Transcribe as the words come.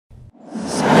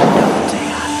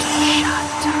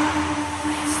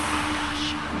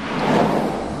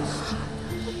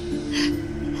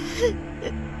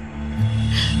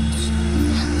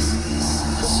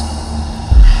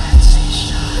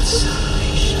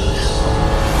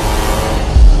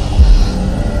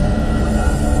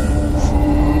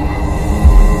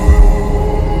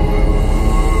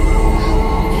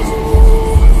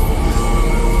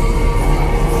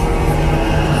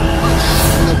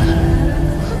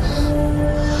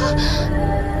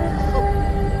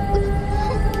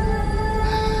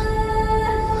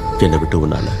என்னை விட்டு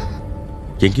உன்னால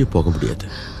எங்கேயும் போக முடியாது.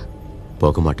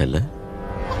 போக மாட்டேன்ல?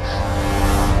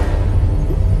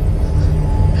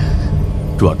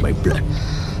 You are my blood.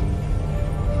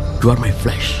 You are my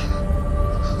flesh.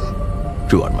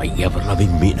 You are my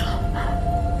ever-loving Meena.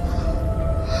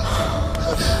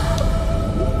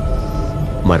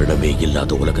 மரணமே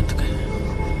இல்லாத உலகத்துக்கு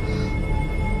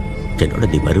என்னோட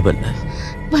நீ வருவல்ல?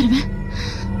 வருவேன்.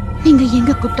 நீங்க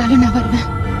எங்க கூப்பிட்டாலும் நான் வருவேன்.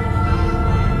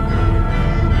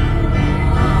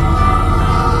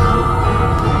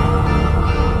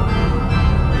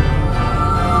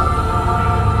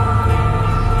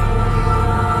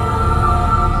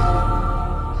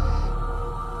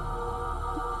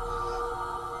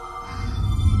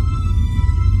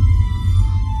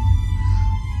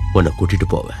 உன்னை கூட்டிட்டு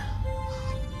போவேன்.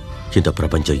 இந்த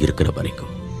பிரபஞ்சம் இருக்கிற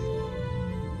வரைக்கும்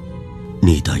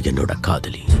நீதான் என்னோட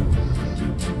காதலி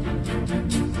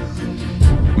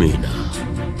Meena.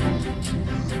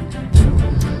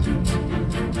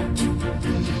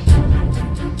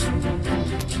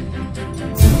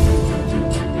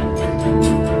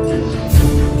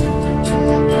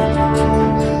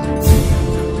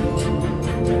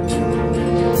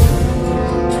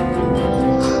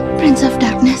 Prince of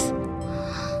Darkness,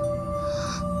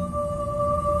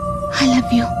 I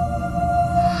love you.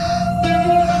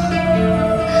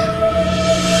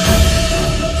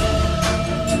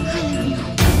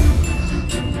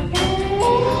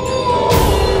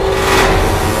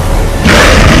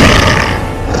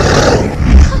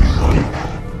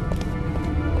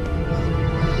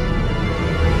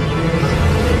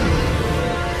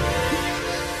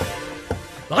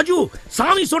 Raju,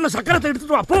 சாமி சொன்ன சக்கரத்தை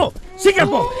எடுத்துட்டு வா. போ,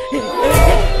 சீக்கிரம் போ.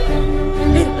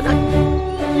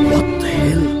 What the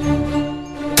hell?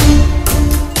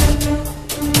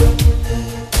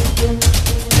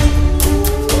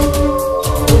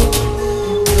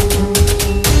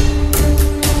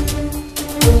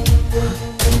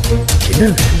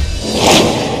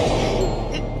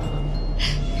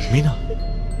 மீனா,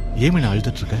 ஏன் மீனா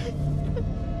அழுதுட்டு இருக்க?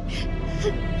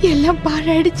 எல்லாம்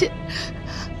பாழாயிடுச்சு.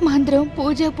 மந்திரம்,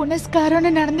 பூஜை, புனஸ்காரம்னு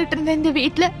நடந்துட்டு இருந்த இந்த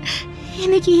வீட்டுல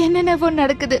இன்னைக்கு என்னென்னவோ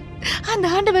நடக்குது. அந்த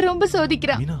ஆண்டவர் ரொம்ப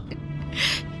சோதிக்கிறான்.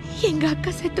 எங்க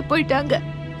அக்கா செத்து போயிட்டாங்க.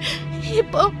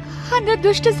 இப்போ அந்த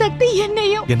துஷ்ட சக்தி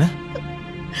என்னையும். என்ன?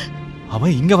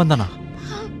 அவன் இங்க வந்தானா?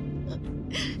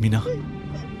 மீனா,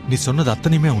 நீ சொன்னது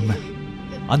அத்தனையுமே உண்மை.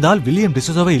 அந்த ஆள் வில்லியம்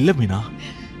டிசோசாவே இல்ல மீனா.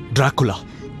 Dracula,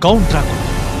 count Dracula.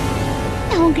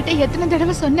 நான் உன்கிட்ட எத்தனை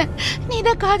தடவை சொன்னேன்,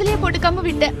 நீதான் காதலியே போட்டுக்காம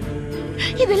விட்ட.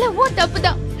 இதெல்லாம் உன்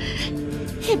தப்புதான்.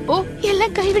 இப்போ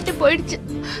எல்லாம் கைவிட்டு போயிடுச்சு.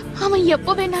 அவன்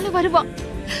எப்போ வேணாலும் வருவான்.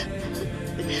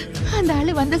 அந்த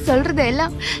ஆளு வந்து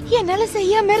சொல்றதெல்லாம் என்னால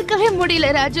செய்யாம இருக்கவே முடியல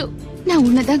ராஜு. நான்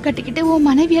உன்னதான் கட்டிக்கிட்டு உன்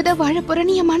மனைவியதான் வாழ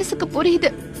போறேன்னு என் மனசுக்கு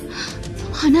புரியுது.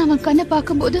 ஆனா அவன் கண்ணை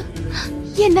பார்க்கும்போது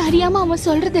என்ன அறியாம அவன்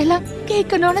சொல்றதெல்லாம்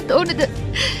கேட்கணும்னு தோணுது.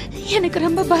 எனக்கு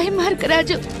ரொம்ப பயமா இருக்கு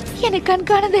ராஜு. என்னை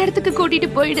கண்காணாத இடத்துக்கு கூட்டிட்டு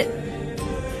போயிடு.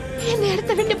 இந்த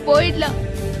இடத்த விட்டு போயிடலாம்.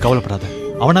 கவலைப்படாத,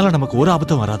 அவனால நமக்கு ஒரு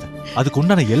ஆபத்தும் வராது. அதுக்கு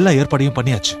உண்டான எல்லா ஏற்பாடையும்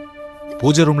பண்ணியாச்சு.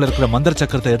 பூஜை ரூம்ல இருக்கிற மந்திர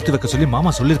சக்கரத்தை எடுத்து வைக்க சொல்லி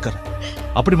மாமா சொல்லிருக்காரு.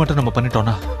 அப்படி மட்டும் நம்ம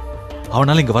பண்ணிட்டோம்னா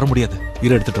அவனால இங்க வர முடியாது.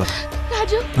 இரு, எடுத்துட்டு வர.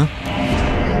 ராஜு,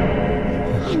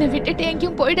 என்னை விட்டுட்டு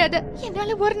எங்கேயும் போயிடாத.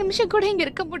 என்னால ஒரு நிமிஷம் கூட இங்க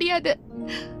இருக்க முடியாது.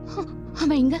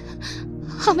 அவன்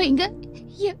இங்க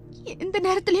எந்த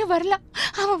நேரத்திலயும் வரலாம்.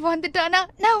 அவன் வந்துட்டானா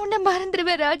நான் உன்னை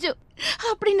மறந்துடுவேன் ராஜு.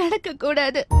 அப்படி நடக்க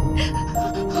கூடாது.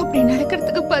 அப்படி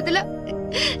நடக்கிறதுக்கு பதிலா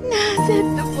நான்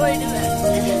செத்து போயிடுவேன்.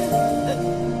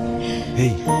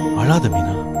 ஏய், அழாத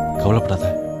மீனா, கவலைப்படாத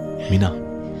மீனா.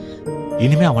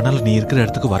 இனிமே அவனால நீ இருக்கிற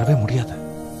இடத்துக்கு வரவே முடியாது.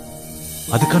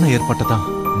 அதுக்கான ஏற்பாட்டை தான்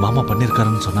மாமா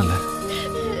பண்ணிருக்காருன்னு சொன்னல.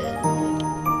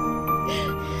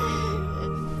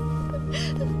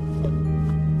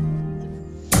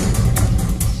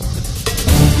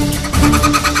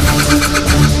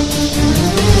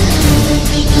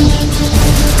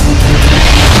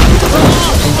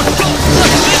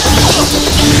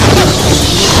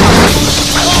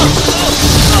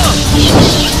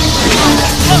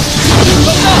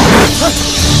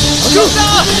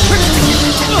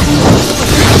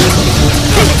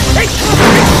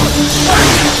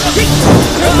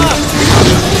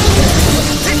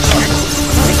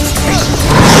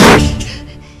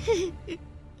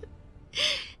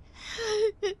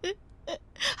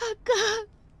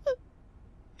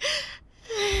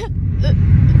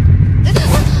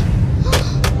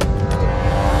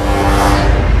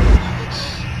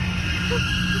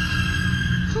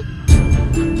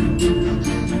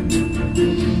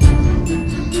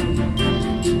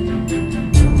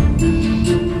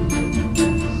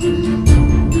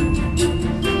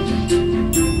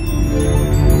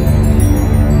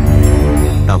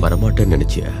 வரமாட்டேன்னு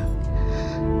நினைச்சிய?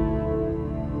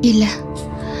 இல்ல,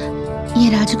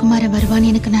 என் ராஜகுமார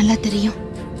வருவான்னு எனக்கு நல்லா தெரியும்.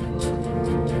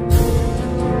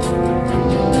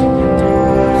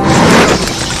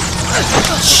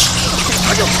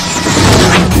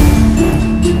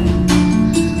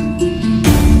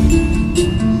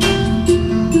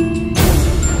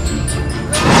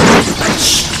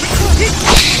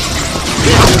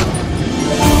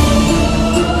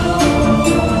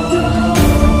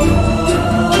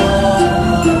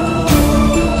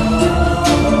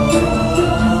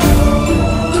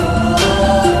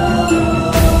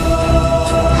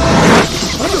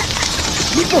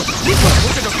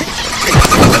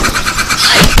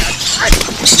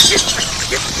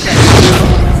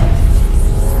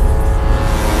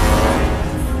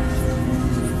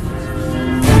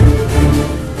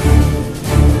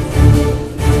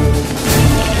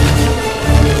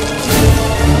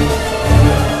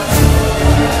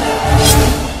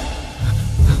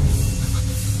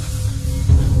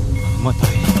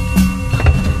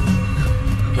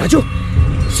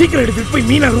 சீக்கிரம் எடுத்துட்டு போய்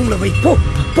மீனா ரூம்ல வை. போ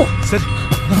போ. சரி.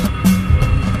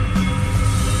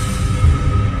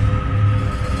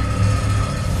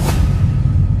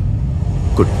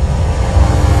 குடி.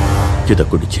 இத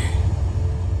குடிச்சு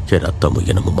என் ரத்தமும்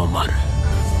இனமுமா மாறு.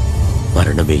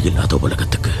 மரணமே இல்லாத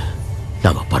உலகத்துக்கு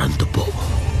நாம பறந்து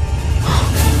போவோம்.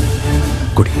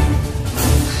 குடி.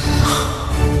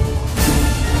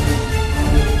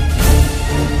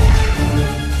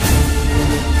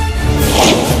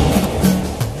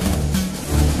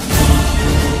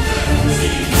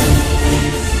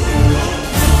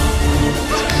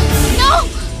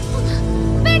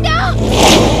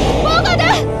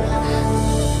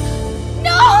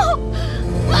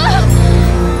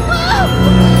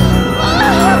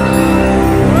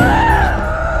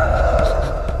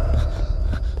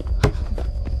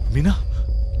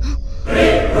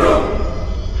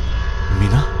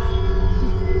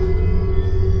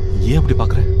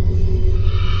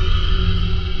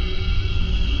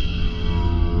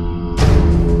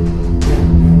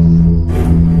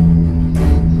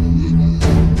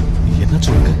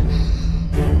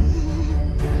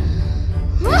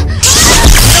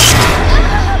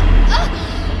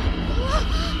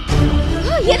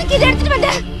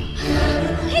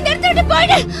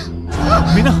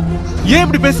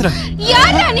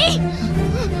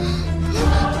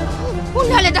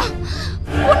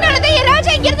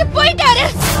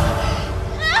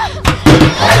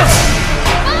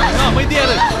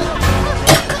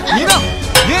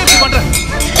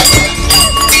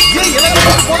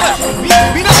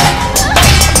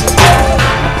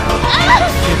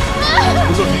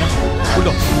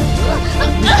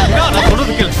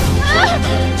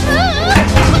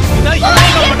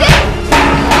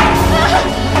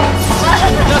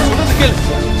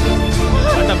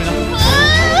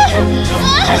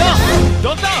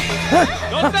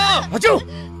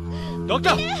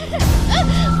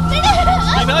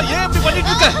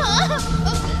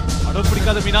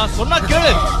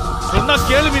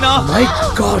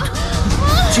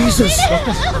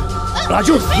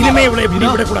 ராஜு, இனிமே இவளை எப்படி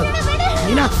விடக்கூடாது.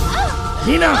 மீனா,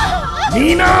 மீனா,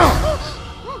 மீனா.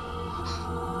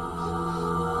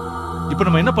 இப்ப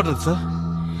நம்ம என்ன பண்றது சார்?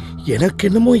 எனக்கு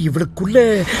என்னமோ இவளுக்குள்ள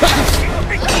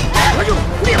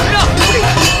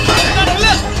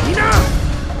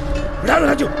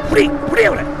ராஜு, புடி புடி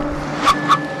அவளை.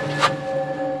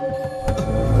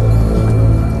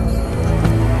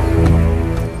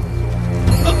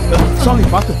 சாமி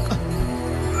பாத்து.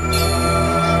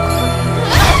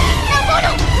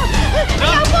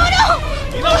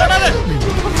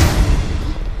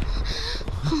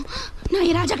 நான்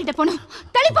என் ராஜா கிட்ட போகணும்.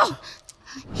 தள்ளிப்போ.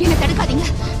 என்ன தடுக்காதீங்க.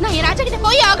 நான் என் ராஜா கிட்ட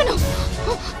போய் ஆகணும்.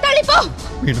 தள்ளிப்போ.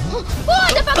 மீனா, போ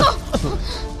அந்த பக்கம்.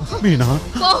 மீனா,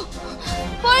 போ.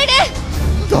 போயிடு.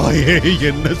 தாயே,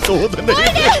 என்ன சோதனை.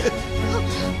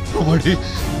 நான் போணும்.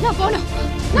 நான் போணும்.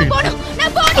 நான் போணும்.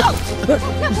 நான் போணும்.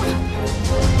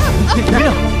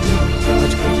 மீனா.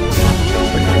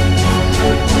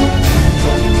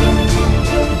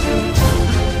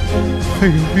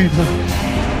 ஐயோ மீனா.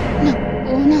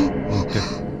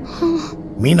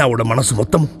 மீனாவோட மனசு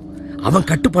மொத்தம் அவன்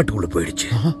கட்டுப்பாட்டுக்குள்ள போயிடுச்சு.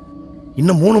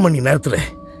 இன்னும் 3 மணி நேரத்துல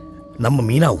நம்ம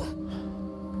மீனாவும்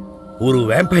ஒரு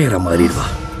வேம்பயரா மாறிடுவா.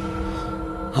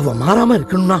 அவ மாறாம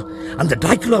இருக்கணும்னா அந்த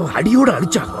டிராக்குலாவை அடியோட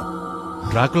அழிச்சாகணும்.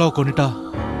 டிராக்குலாவை கொண்டுட்டா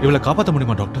இவளை காப்பாற்ற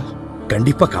முடியுமா டாக்டர்?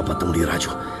 கண்டிப்பா காப்பாற்ற முடியும்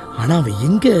ராஜு. ஆனா அவன்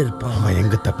எங்க இருப்பான்? அவன்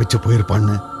எங்க தப்பிச்சு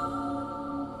போயிருப்பான்னு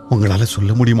உங்களால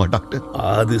சொல்ல முடியுமா டாக்டர்?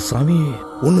 அது சாமி,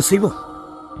 ஒன்னு செய்வோம்.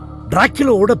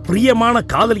 டிராக்குலாவோட பிரியமான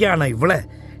காதலியான இவளை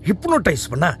ஹிப்னோடைஸ்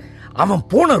பண்ண அவன்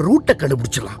போன ரூட்டை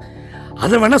கண்டுபிடிச்சிடலாம்.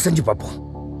 அதை வேணா செஞ்சு பார்ப்போம்.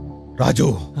 ராஜு,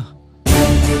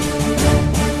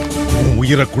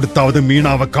 உயிரை கொடுத்தாவது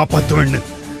மீனாவை காப்பாத்துவேன்னு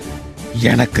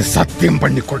எனக்கு சத்தியம்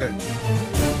பண்ணி கொடு.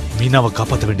 மீனாவை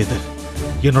காப்பாற்ற வேண்டியது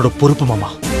என்னோட பொறுப்பு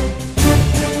மாமா.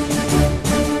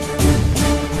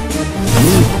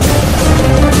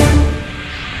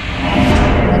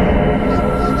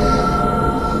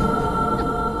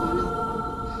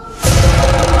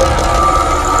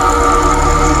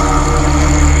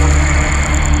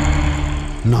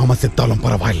 நாம செத்தாலும்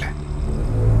பரவாயில்ல,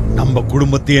 நம்ம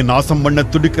குடும்பத்தையே நாசம் பண்ண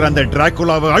துடிக்கிற அந்த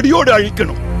டிராகுலாவை அடியோடு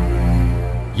அழிக்கணும்.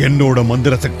 என்னோட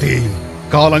மந்திர சக்தியையும்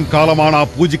காலங்காலமானா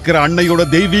பூஜிக்கிற அன்னையோட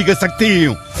தெய்வீக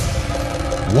சக்தியையும்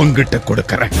உங்கிட்ட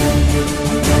கொடுக்கறேன்.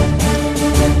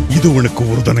 இது உனக்கு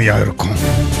உறுதுணையா இருக்கும்.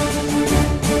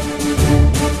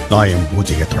 நான் என்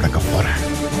பூஜையை தொடங்க போறேன்.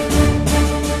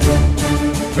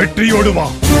 வெற்றியோடு வா.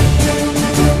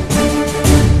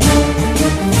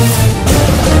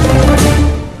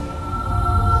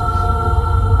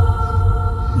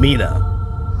 Meena,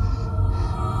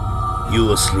 you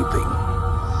were sleeping.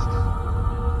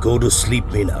 Go to sleep,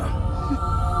 Meena.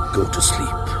 Go to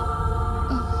sleep.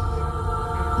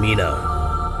 Meena,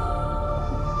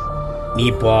 நீ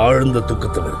இப்போ ஆழ்ந்த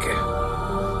தூக்கத்தில் இருக்க.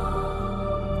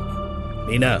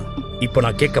 மீனா, இப்போ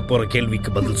நான் கேட்க போற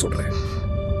கேள்விக்கு பதில் சொல்றேன்.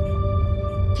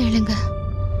 கேளுங்க.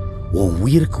 உன்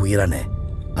உயிருக்கு உயிரான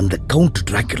அந்த கவுண்ட்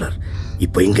டிராகுலர்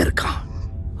இப்போ எங்க இருக்கான்?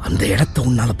 அந்த இடத்தை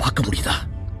உன்னால பார்க்க முடியுதா?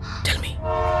 Tell me.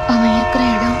 அவன் இருக்கிற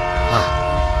இடம்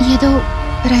ஏதோ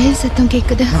ரயில் சத்தம்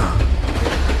கேக்குது.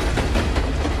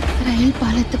 ரயில்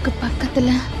பாலத்துக்கு பக்கத்துல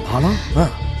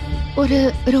ஒரு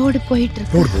ரோடு போயிட்டு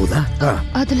இருக்கு.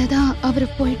 அதுலதான் அவர்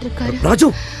போயிட்டு இருக்காரு. ராஜு,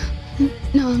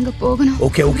 நான் அங்க போகணும்.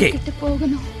 ஓகே ஓகே,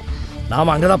 போகணும்.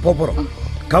 நாம அங்கதான் போறோம்.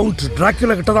 கவுண்ட்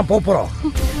டிராகுலா கிட்ட தான் போறோம்.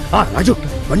 ராஜு,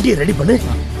 வண்டியை ரெடி பண்ணு.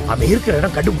 அவன் இருக்கிற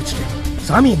இடம் கண்டுபிடிச்சிட்டேன்.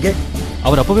 சாமி எங்க?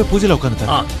 அவர் அப்பவே பூஜையில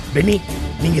உட்கார்ந்துட்டார். பென்னி,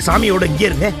 நீங்க சாமியோட இங்கே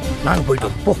இருங்க, நாங்க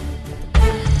போயிட்டோம். போ.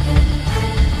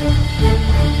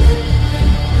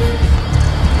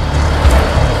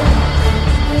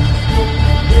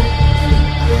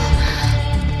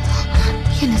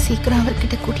 என்ன சீக்கிரம்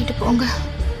அவர்கிட்ட கூட்டிட்டு போங்க.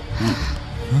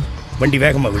 வண்டி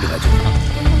வேகமா விடு ராஜு.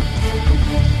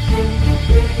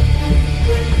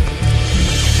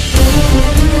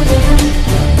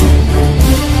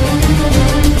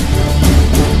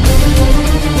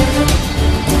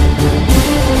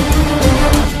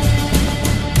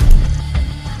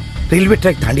 Railway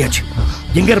track தாண்டியாச்சு.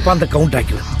 எங்க இருப்பா அந்த count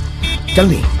Dracula? Tell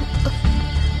me.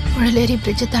 Puzhaleri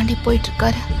bridge தாண்டி போயிட்டு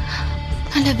இருக்காரு.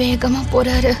 நல்ல வேகமா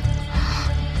போறாரு.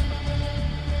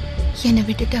 என்னை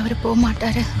விட்டுட்டு அவர் போக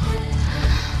மாட்டாரு.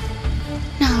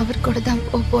 நான் அவர் கூட தான்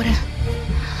போறேன்.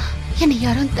 என்னை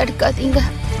யாரும் தடுக்காதீங்க.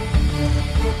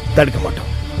 தடுக்க மாட்டோம்.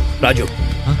 ராஜு,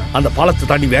 அந்த பாலத்தை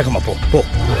தாண்டி வேகமா போ. போ.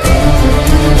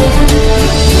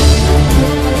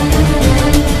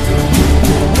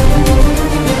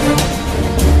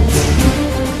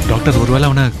 டாக்டர், ஒருவேளை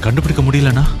அவனை கண்டுபிடிக்க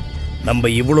முடியலனா நம்ம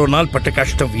இவ்வளவு நாள் பட்ட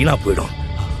கஷ்டம் வீணா போயிடும்.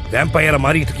 வேம்பயரை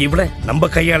மாறிட்டு இருக்க இவ்வளவு நம்ம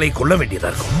கையாலே கொல்ல வேண்டியதா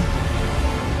இருக்கும்.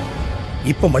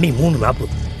 இப்ப மணி 3:40.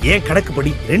 ஏன்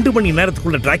கணக்குப்படி 2 மணி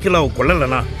நேரத்துக்குள்ள டிராகுலாவை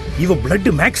கொல்லலனா இவ பிளட்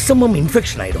மேக்ஸிமம்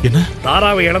இன்ஃபெக்ஷன் ஆயிடும். என்ன?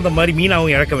 தாராவை இழந்த மாதிரி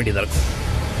மீனாவும் இழக்க வேண்டியதா இருக்கும்.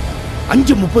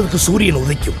 5:30க்கு சூரியன்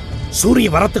உதைக்கும்.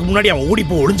 சூரியன் வரத்துக்கு முன்னாடி அவன் ஓடி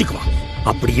போய் ஒளிஞ்சுக்குவான்.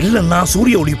 அப்படி இல்லைன்னா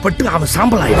சூரிய ஒளி பட்டு அவன்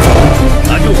சாம்பல் ஆயிடும்.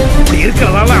 ராஜு, இப்படி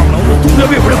இருக்கிறதால அவனை வந்து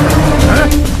தூங்கவே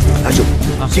விடக்கூடாது. ராஜு,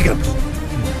 சீக்கிரம்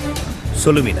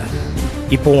சொல்லு மீனா.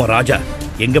 இப்போ ராஜா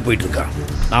எங்க போயிட்டு இருக்கான்?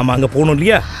 நாம அங்க போகணும்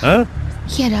இல்லையா?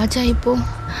 என் ராஜா இப்போ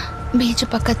பீச்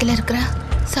பக்கத்துல இருக்கிற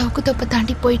சவுக்கு தொப்பை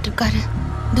தாண்டி போயிட்டு இருக்காரு.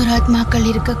 துராத்மாக்கள்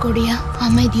இருக்கக்கூடிய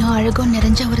அமைதியும் அழகும்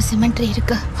நிறைஞ்ச ஒரு சிமெண்ட்ரி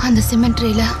இருக்கு. அந்த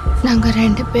சிமெண்ட்ரியில நாங்க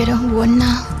 2 பேரும் ஒன்னா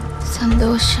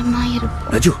சந்தோஷமா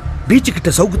இருப்போம். ராஜு, பீச்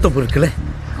கிட்ட சவுக்கு தொப்பை இருக்குல்ல,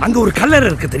 அங்க ஒரு கல்லறை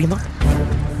இருக்கு தெரியுமா?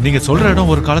 நீங்க சொல்ற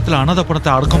இடம் ஒரு காலத்துல அனாதை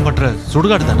பணத்தை அடக்கம் பண்ற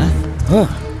சுடுகாடு தானே?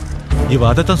 இவ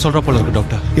அதைத்தான் சொல்ற போல இருக்கு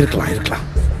டாக்டர். இருக்கலாம் இருக்கலாம்.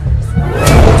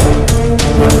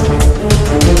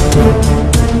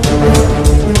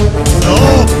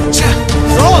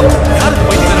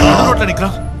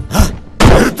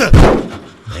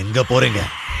 எங்க போறீங்க?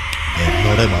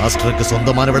 என்னோட மாஸ்டருக்கு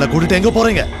சொந்தமான விலை கூட்டிட்டு எங்க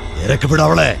போறீங்க? இறக்கு விட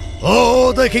அவளை. ஓ,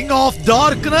 தி கிங் ஆஃப்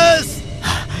டார்க்னஸ்.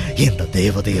 இந்த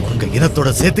தேவதையை உங்க இனத்தோட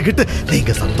சேர்த்துக்கிட்டு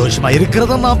நீங்க சந்தோஷமா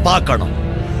இருக்கிறத நான் பார்க்கணும்.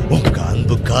 உங்க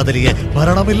அன்பு காதலிய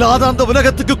மரணம் இல்லாத அந்த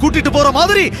உலகத்துக்கு கூட்டிட்டு போற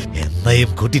மாதிரி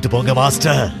என்னையும் கூட்டிட்டு போங்க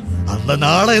மாஸ்டர். அந்த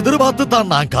நாளை எதிர்பார்த்து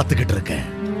தான் நான் காத்துக்கிட்டு இருக்கேன்.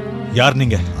 யார்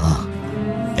நீங்க?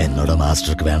 என்னோட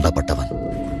மாஸ்டருக்கு வேண்டப்பட்டவன்.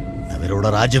 அவரோட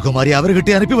ராஜகுமாரி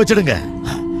அவர்கிட்ட அனுப்பி வச்சிடுங்க.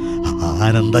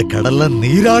 ஆனந்த கடல்ல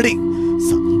நீராடி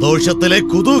சந்தோஷத்திலே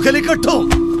குதூகலிக்கட்டும்.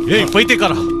 ஏய்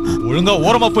பைத்தியக்காரா, ஒழுங்கா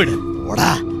ஓரமா போயிடு. ஓடா,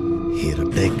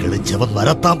 இருட்டை கிழிச்சவன்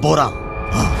வரத்தான் போறான்.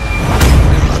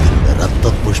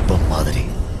 ரத்த புஷ்பம் மாதிரி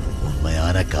உண்மையான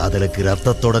உண்மையான காதலுக்கு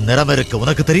ரத்தத்தோட நிறம் இருக்கு,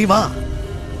 உனக்கு தெரியுமா?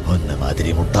 உன்ன மாதிரி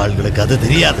முட்டாள்களுக்கு அது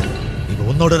தெரியாது. நீங்க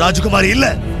உன்னோட ராஜகுமாரி இல்ல,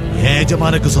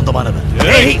 ஏஜமானுக்கு சொந்தமானவன்.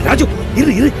 ராஜு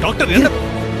இரு இரு டாக்டர், என்ன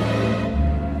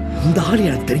இந்த ஆள்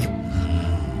எனக்கு தெரியும்.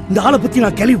 இந்த ஆளை பத்தி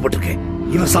நான் கேள்விப்பட்டிருக்கேன்.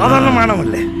 இவன் சாதாரணமானவன்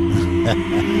இல்ல.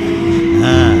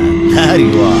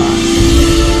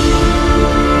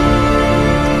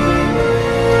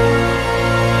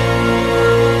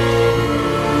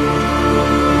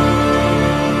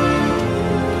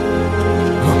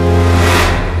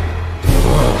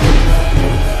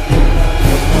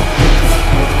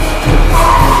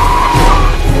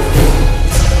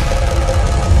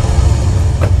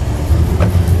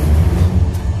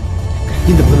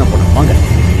 இந்த பொண்ணு போனோம் வாங்க.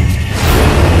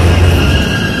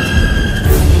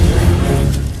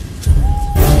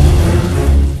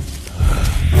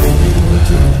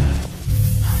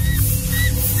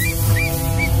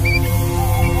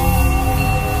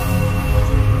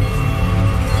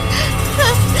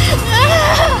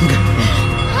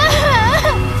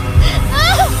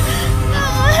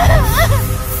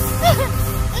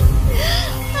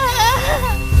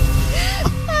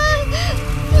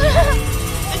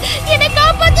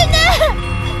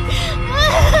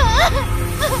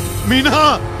 மீனா,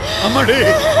 அம்மாடி,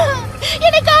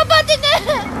 என்னை காப்பாத்துங்க.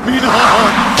 மீனா,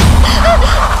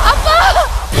 அப்பா,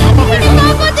 என்னை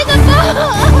காப்பாத்துங்க அப்பா.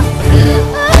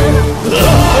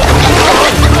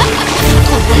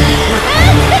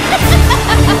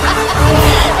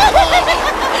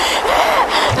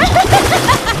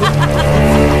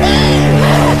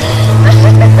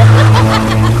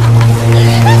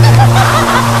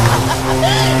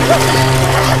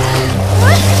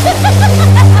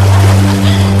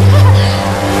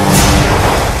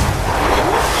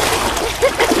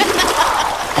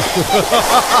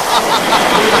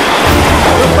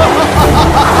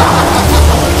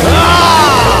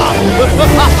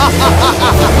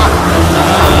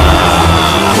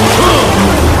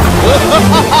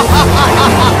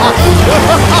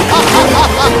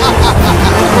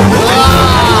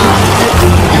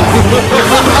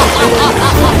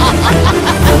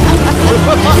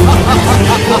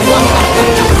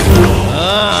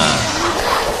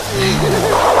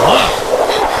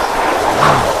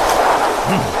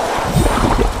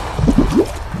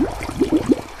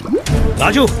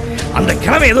 ராஜு, அந்த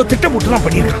கிழமை ஏதோ திட்டம் போட்டுலாம்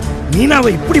பண்ணிருக்கான். மீனாவை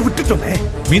இப்படி விட்டுட்டோமே.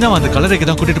 மீனாவை அந்த கலரைக்கு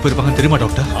தான் கூட்டிட்டு போயிருப்பாங்க தெரியுமா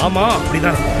டாக்டர்? ஆமா,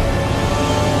 அப்படிதான்.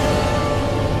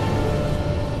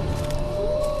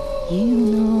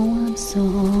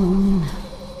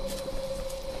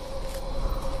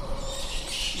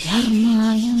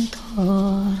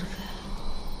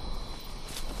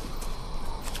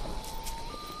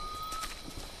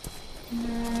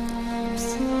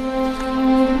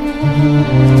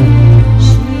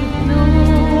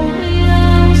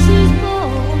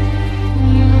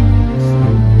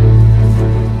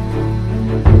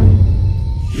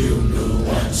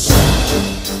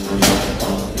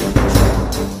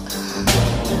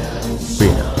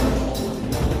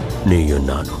 நீயும்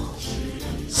நானும்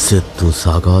செத்து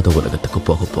சாகாத உலகத்துக்கு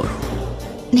போக போறோம்.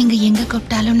 நீங்க எங்க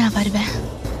கூப்பிட்டாலும் நான் வருவேன்.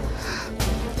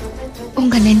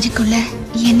 உங்க நெஞ்சுக்குள்ள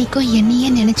என்னைக்கோ என்னையே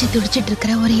நினைச்சு துடிச்சிட்டு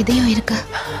இருக்கிற ஒரு இதயம் இருக்கு.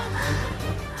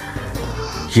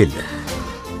 இல்ல,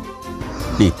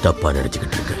 நீ தப்பா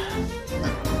நினைச்சுக்கிட்டு இருக்க.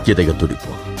 இதய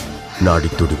துடிப்போம்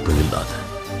நாடி துடிப்பு இல்லாத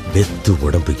வெத்து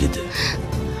உடம்பு இது.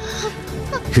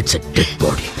 It's a dead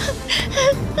body.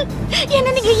 என்ன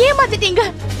நீங்க ஏமாத்திட்டீங்க.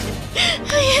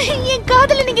 என்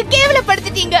காதல நீங்க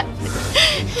கேவலப்படுத்திட்டீங்க.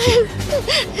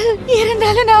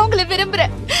 இருந்தாலும் நான் உங்களை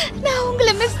விரும்புறேன். நான்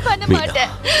உங்களை மிஸ் பண்ண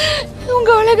மாட்டேன்.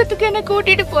 உங்க உலகத்துக்கு என்ன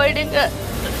கூட்டிட்டு போயிடுங்க.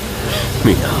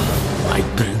 Meena, my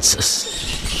princess.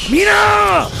 மீனா!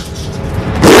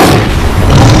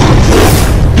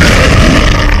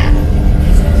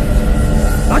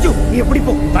 ராஜு, நீ எப்படி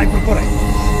போ, நான் இப்ப போறேன்.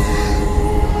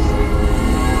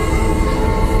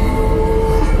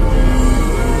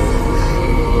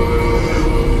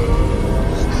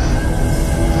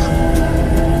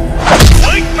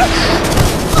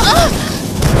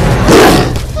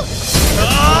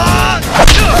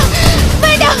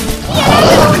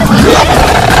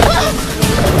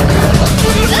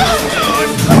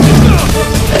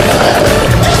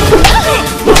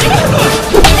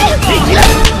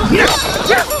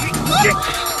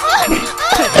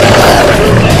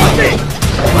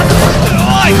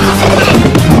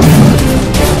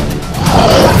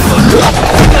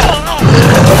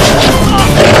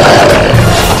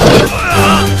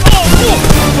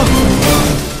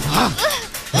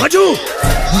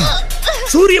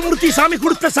 சூரியமூர்த்தி சாமி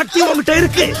கொடுத்த சக்தி உன்கிட்ட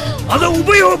இருக்கு. அதை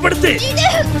உபயோகப்படுத்து.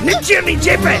 நிச்சயம் நீ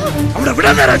ஜெயிப்ப. அவனை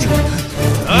விடாத ராஜு.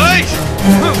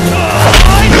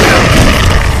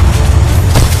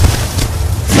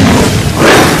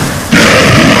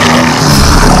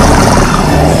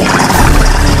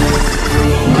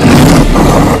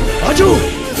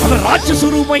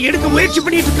 ராட்சசரூபமா எடுக்க முயற்சி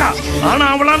பண்ணிட்டு இருக்கா. ஆனா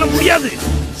அவளால முடியாது.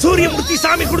 சூரியமூர்த்தி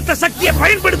சாமி கொடுத்த சக்தியை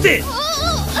பயன்படுத்தி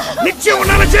நிச்சயம்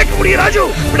உன்னால ஜெயிக்க முடியும் ராஜு.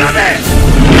 விடாதே.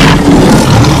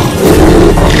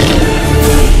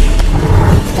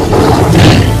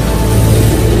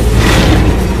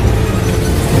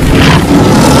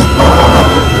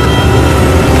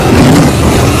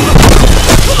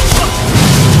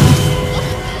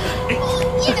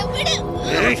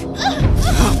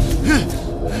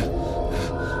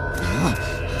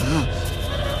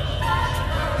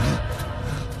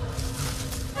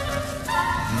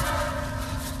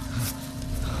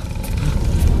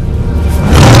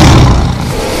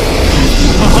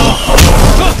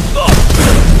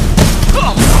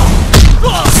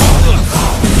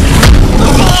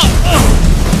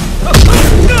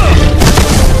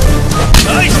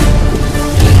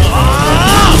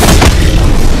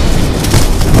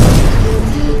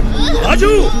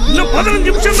 இன்னும் 15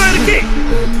 நிமிஷம் தான் இருக்கு.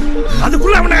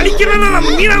 அதுக்குள்ள அவனை அடிக்கிறேன்னா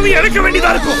நம்ம மீனாவை இழக்க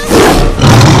வேண்டியதா இருக்கும்.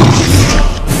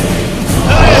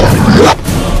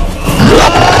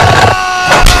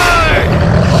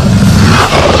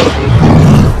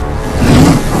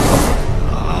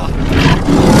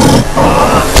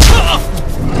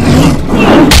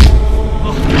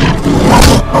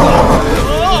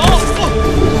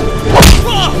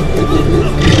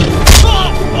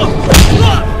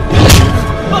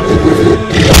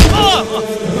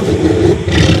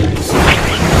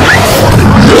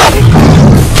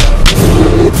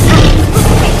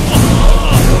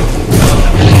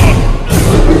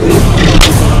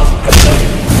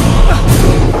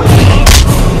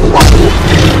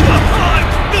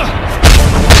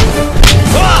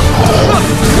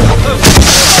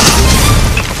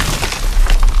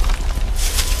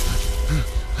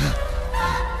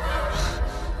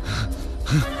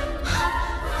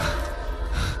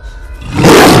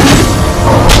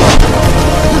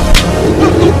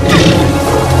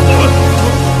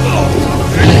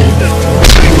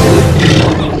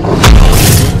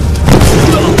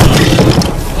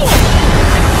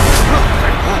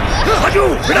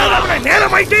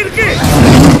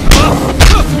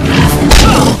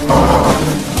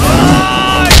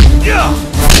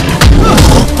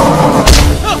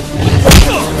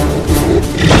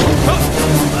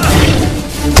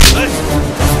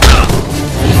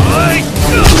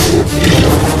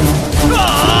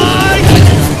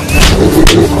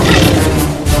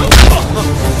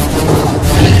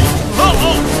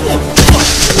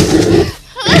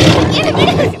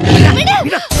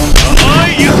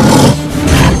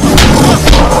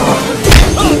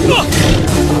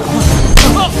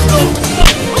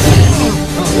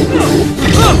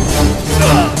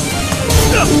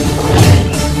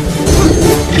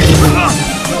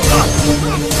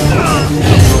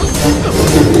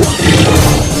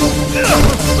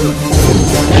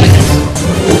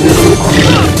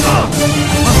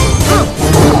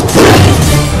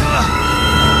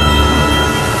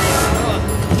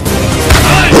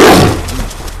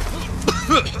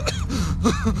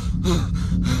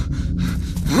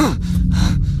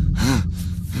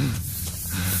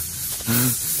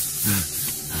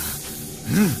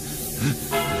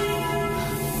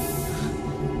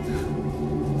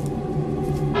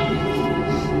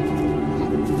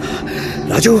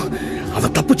 ராஜு,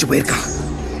 அவன் தப்பிச்சு போயிருக்கான்.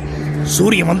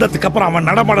 சூரியன் வந்ததுக்கு அப்புறம் அவன்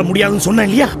நடமாட முடியாதுன்னு சொன்னேன்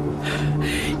இல்லையா?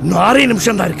 இன்னும் 6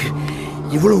 நிமிஷம் தான் இருக்கு.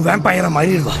 இவ்வளவு வேம்பயரா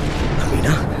மாறிடுவா.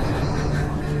 மீனா,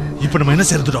 இப்ப நம்ம என்ன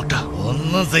செய்யறது டாக்டர்?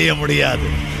 ஒன்னும் செய்ய முடியாது.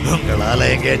 உங்களால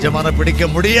எங்க எஜமான பிடிக்க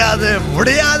முடியாது,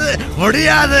 முடியாது,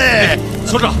 முடியாது.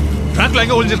 சொல்றா, பிராங்க்ல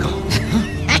எங்க ஒளிஞ்சிருக்கான்?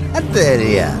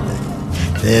 தெரியாது.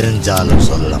 தெரிஞ்சாலும்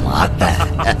சொல்ல மாட்டேன்.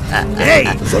 ஏய்,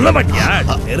 சொல்ல மாட்டியா?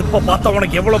 நெருப்ப பார்த்தா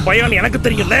உனக்கு எவ்வளவு பயம் எனக்கு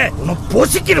தெரியல. உன்னை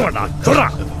பொசிக்கிறவன்டா.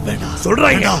 சொல்றான்,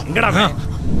 சொல்றாங்க. எங்கடா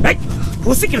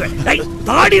பொசிக்கிறேன்?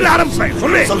 தாடியில் ஆரம்பிச்சேன்.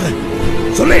 சொல்லு சொல்லு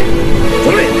சொல்லு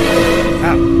சொல்லு.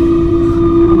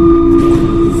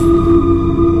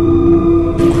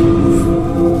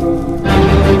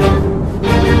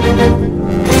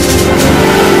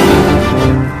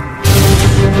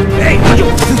 ஏய் ராஜு,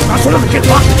 நான் சொல்றது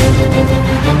கேட்குவா?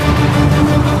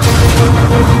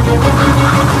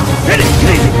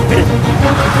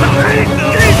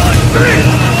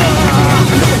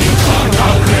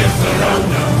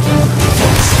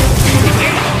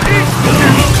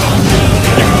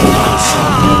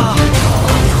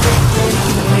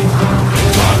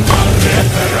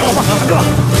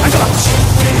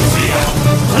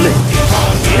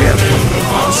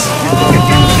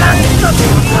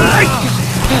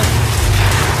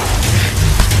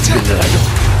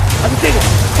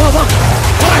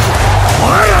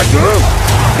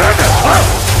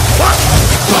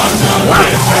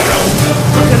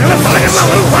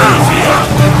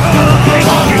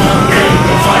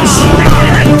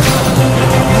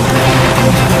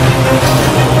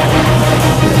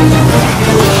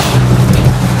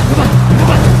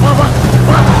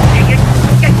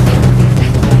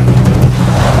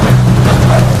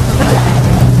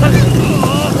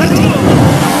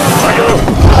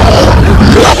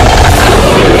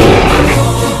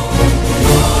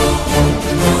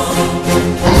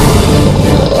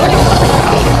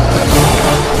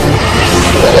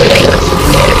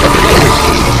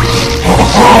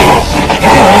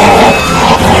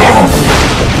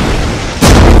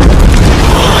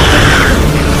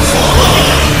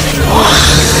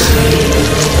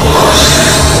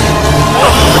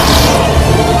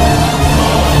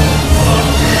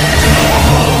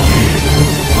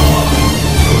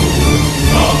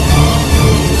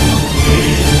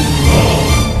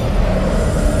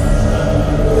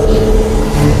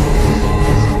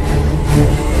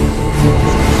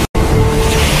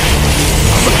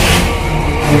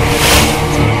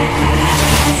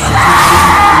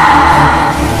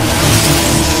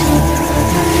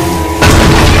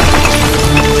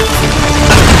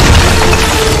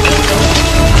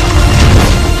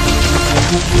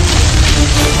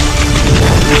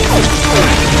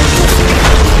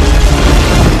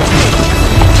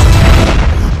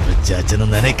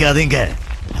 நினைக்காதீங்க,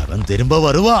 அவன் திரும்ப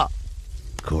வருவான்,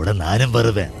 கூட நானும்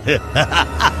வருவேன்.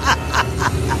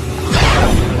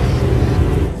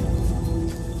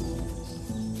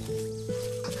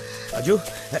 அஜு,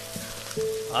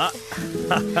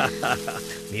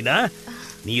 மீனா,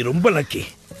 நீ ரொம்ப லக்கி.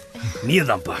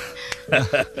 நீதான்ப்பா.